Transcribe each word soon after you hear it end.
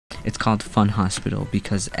It's called Fun Hospital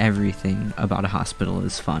because everything about a hospital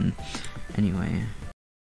is fun. Anyway.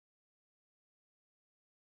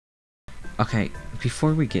 Okay,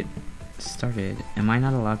 before we get started, am I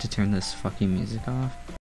not allowed to turn this fucking music off?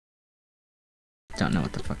 Don't know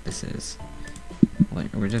what the fuck this is.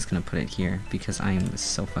 We're just gonna put it here because I am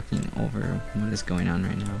so fucking over what is going on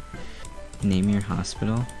right now. Name your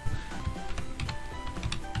hospital.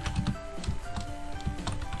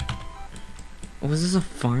 Oh, was this a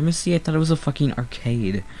pharmacy? I thought it was a fucking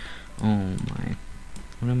arcade. Oh my.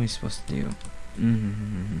 What am I supposed to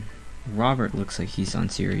do? Robert looks like he's on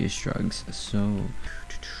serious drugs. So,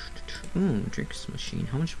 ooh, drinks machine.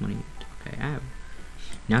 How much money? Okay, I have.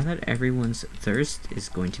 Now that everyone's thirst is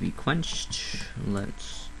going to be quenched,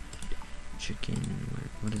 let's chicken.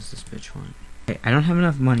 What does this bitch want? Okay, I don't have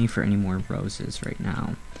enough money for any more roses right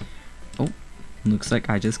now. Oh, looks like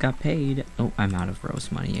I just got paid. Oh, I'm out of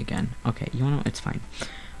rose money again. Okay, you know, it's fine.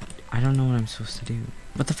 I don't know what I'm supposed to do.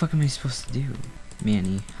 What the fuck am I supposed to do?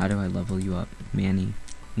 Manny, how do I level you up? Manny,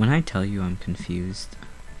 when I tell you I'm confused.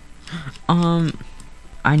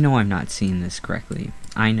 I know I'm not seeing this correctly.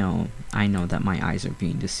 I know that my eyes are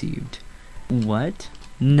being deceived. What?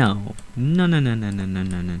 No.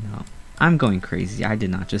 No. I'm going crazy. I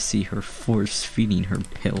did not just see her force feeding her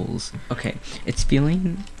pills. Okay, it's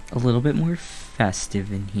feeling a little bit more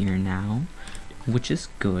festive in here now, which is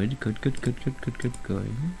good.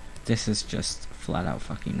 Good. This is just flat out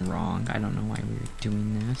fucking wrong. I don't know why we're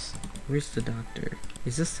doing this. Where's the doctor?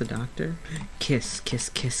 Is this the doctor? Kiss.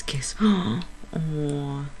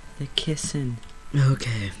 Oh, they're kissing.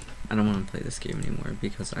 Okay. I don't want to play this game anymore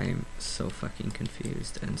because I am so fucking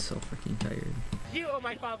confused and so fucking tired. You owe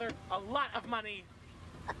my father a lot of money.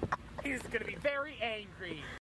 He's gonna be very angry.